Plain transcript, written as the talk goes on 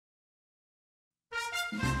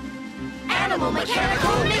Animal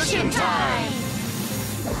Mechanical Mission Time!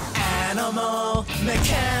 Animal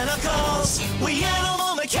Mechanicals, we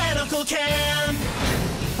Animal Mechanical can!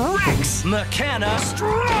 Rex Mechana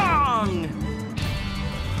Strong!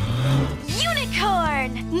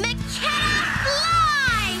 Unicorn Mechana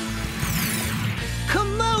Fly!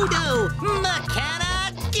 Komodo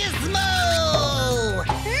Mechana Gizmo!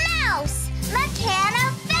 Mouse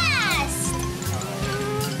Mechana Fast!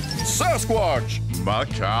 Sasquatch,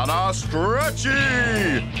 Mechana Stretchy!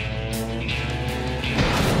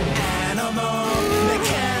 Animal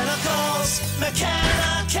Mechanicals,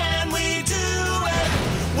 Mechana can we do it?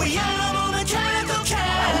 We Animal Mechanical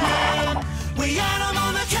can! We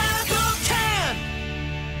Animal Mechanical can!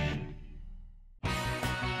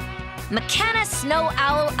 Mechana Snow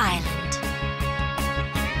Owl Island.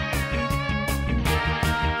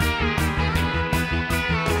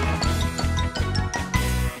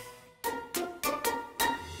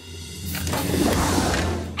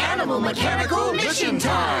 Animal Mechanical Mission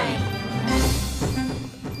Time!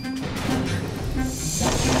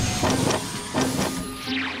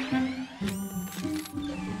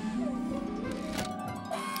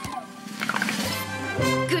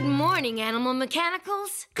 Good morning, Animal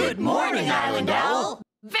Mechanicals. Good morning, Island Owl!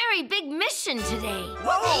 Very big mission today.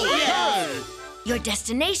 Whoa, yeah! Your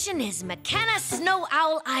destination is Mechana Snow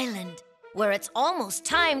Owl Island, where it's almost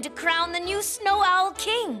time to crown the new Snow Owl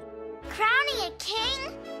King. Crowning a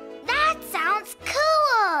king? That sounds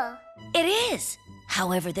cool! It is.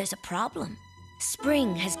 However, there's a problem.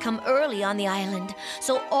 Spring has come early on the island,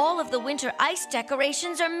 so all of the winter ice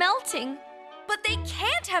decorations are melting. But they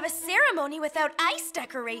can't have a ceremony without ice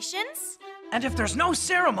decorations. And if there's no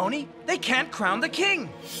ceremony, they can't crown the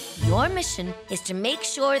king. Your mission is to make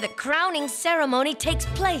sure the crowning ceremony takes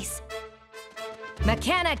place.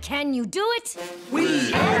 Mechana, can you do it?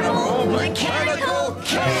 We Animal Mechanical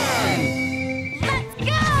can! Let's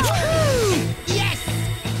go! Yes!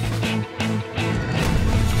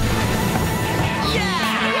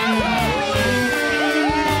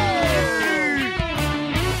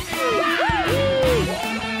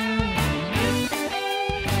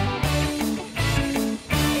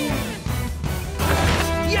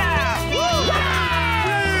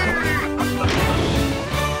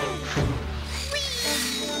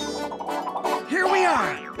 Here we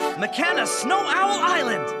are, Mechana Snow Owl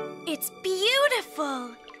Island. It's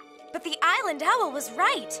beautiful. But the island owl was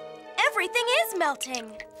right. Everything is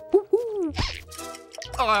melting.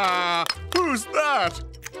 Who's that?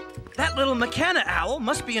 That little Mechana owl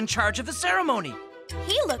must be in charge of the ceremony.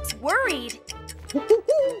 He looks worried.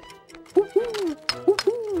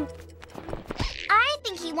 I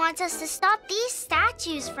think he wants us to stop these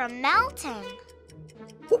statues from melting.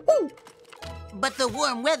 But the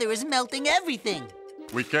warm weather is melting everything.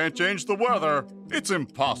 We can't change the weather. It's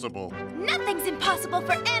impossible. Nothing's impossible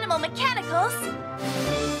for Animal Mechanicals.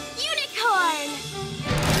 Unicorn!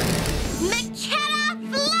 Mechana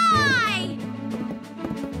Fly!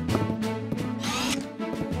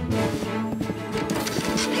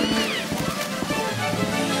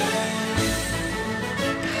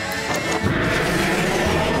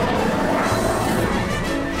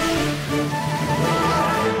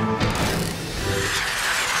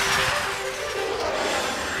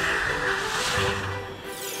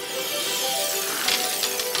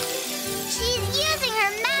 She's using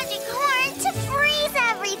her magic horn to freeze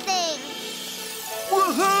everything.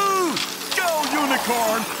 Woohoo! Go,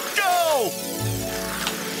 Unicorn! Go!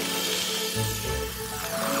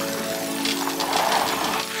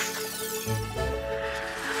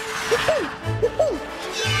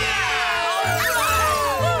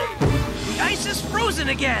 The ice is frozen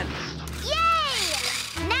again.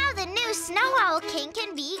 Yay! Now the new Snow Owl King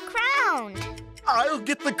can be crowned. I'll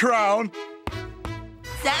get the crown.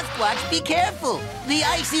 Sasquatch, be careful. The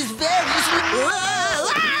ice is very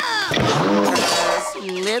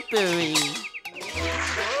slippery.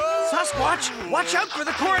 Sasquatch, watch out for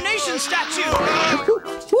the coronation statue.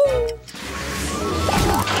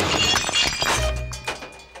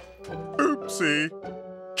 Oopsie.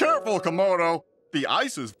 Careful, Komodo. The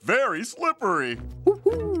ice is very slippery.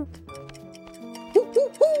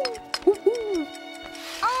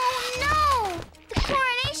 Oh no! The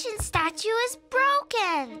coronation statue is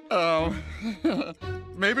broken. Oh,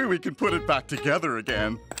 maybe we can put it back together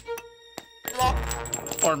again.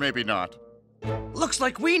 Or maybe not. Looks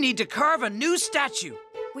like we need to carve a new statue.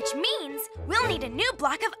 Which means we'll need a new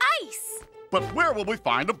block of ice. But where will we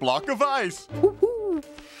find a block of ice? Look!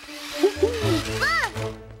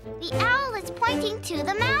 The owl is pointing to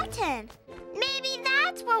the mountain. Maybe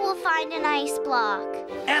that's where we'll find an ice block.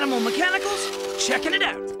 Animal Mechanicals, checking it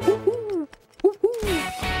out.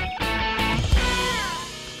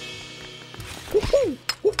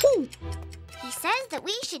 says that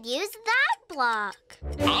we should use that block.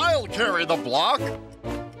 I'll carry the block.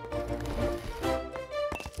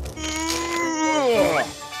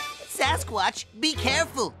 Sasquatch, be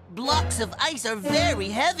careful. Blocks of ice are very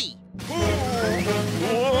heavy.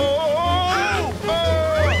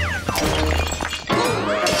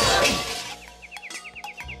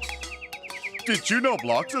 Did you know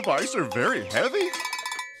blocks of ice are very heavy?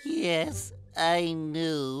 Yes, I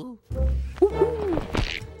knew.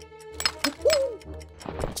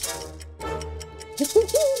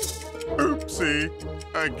 Oopsie.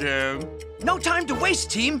 Again. No time to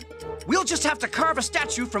waste, team. We'll just have to carve a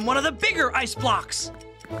statue from one of the bigger ice blocks.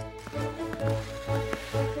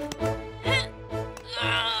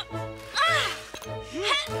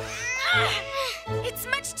 It's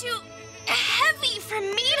much too heavy for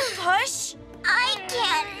me to push. I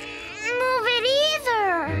can't move it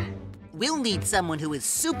either. We'll need someone who is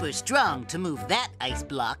super strong to move that ice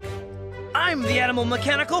block. I'm the animal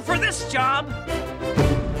mechanical for this job.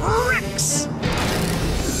 Rex!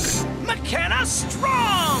 Mechana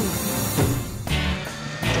Strong!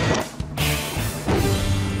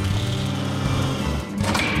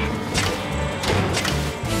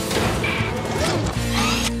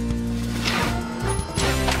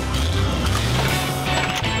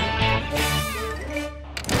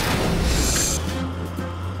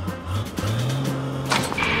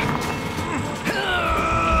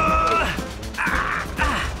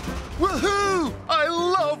 Woohoo! I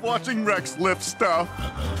love watching Rex lift stuff.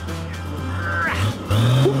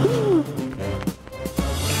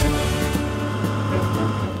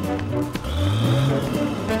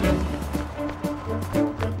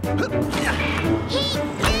 He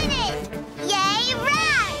did it! Yay,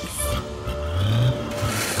 Rex!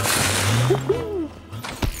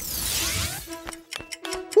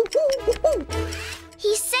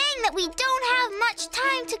 He's saying that we don't have much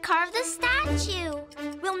time to carve the statue.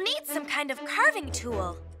 We'll need some kind of carving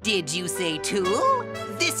tool. Did you say tool?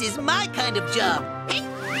 This is my kind of job.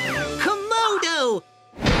 Komodo!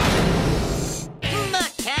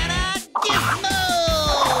 Mechana Gizmo!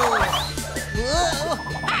 Whoa!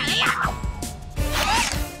 Hi-ya!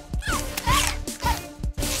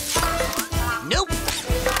 Nope.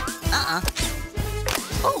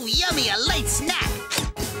 Oh, yummy, a light snack.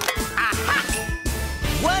 Aha!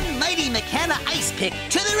 One mighty Mechana ice pick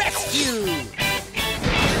to the rescue!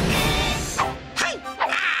 Hi!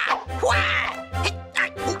 Ah! Wah! Hey! Ah!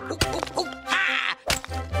 Ooh, ooh, ooh, ooh, ah!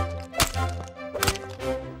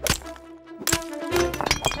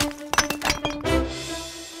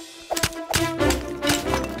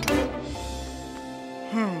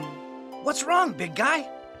 What's wrong, big guy?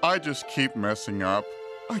 I just keep messing up.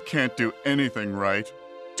 I can't do anything right.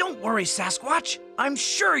 Don't worry, Sasquatch. I'm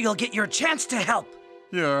sure you'll get your chance to help.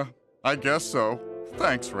 Yeah, I guess so.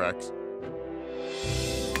 Thanks, Rex.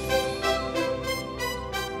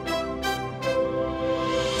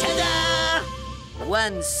 Ta-da!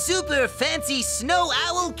 One super fancy Snow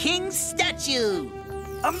Owl King statue!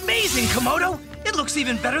 Amazing, Komodo! It looks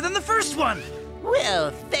even better than the first one.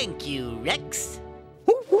 Well, thank you, Rex.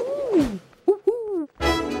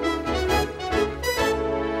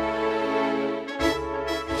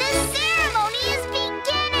 The ceremony is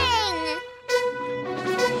beginning!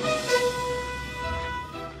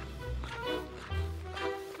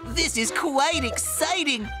 This is quite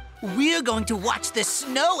exciting. We're going to watch the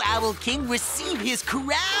Snow Owl King receive his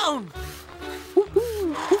crown.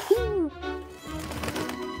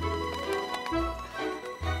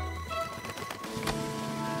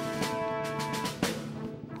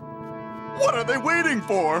 What are they waiting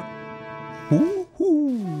for?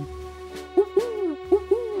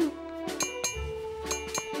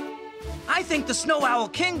 I think the Snow Owl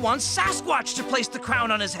King wants Sasquatch to place the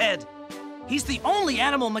crown on his head. He's the only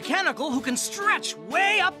animal mechanical who can stretch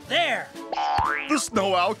way up there. The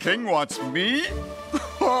Snow Owl King wants me?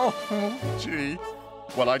 Oh, gee.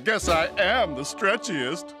 Well, I guess I am the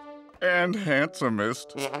stretchiest and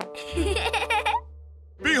handsomest.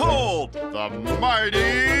 Behold, the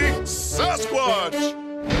mighty Sasquatch!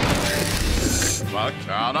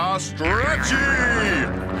 Mechana Stretchy!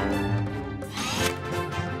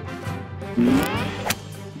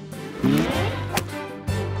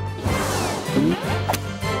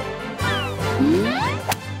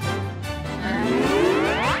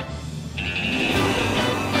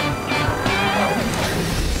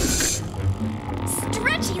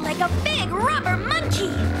 Stretchy like a big rubber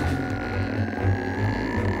monkey.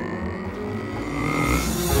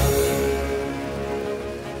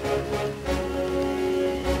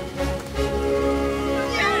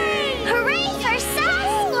 Hooray for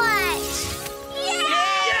Sasquatch!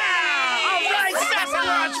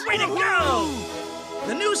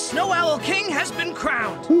 has been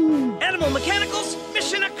crowned. Animal Mechanicals,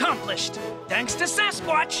 mission accomplished. Thanks to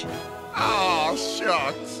Sasquatch. Aw,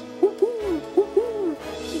 shucks.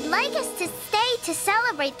 He'd like us to stay to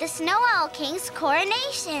celebrate the Snow Owl King's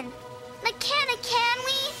coronation. Mechana, can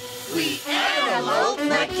we? We Animal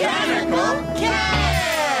Mechanical can!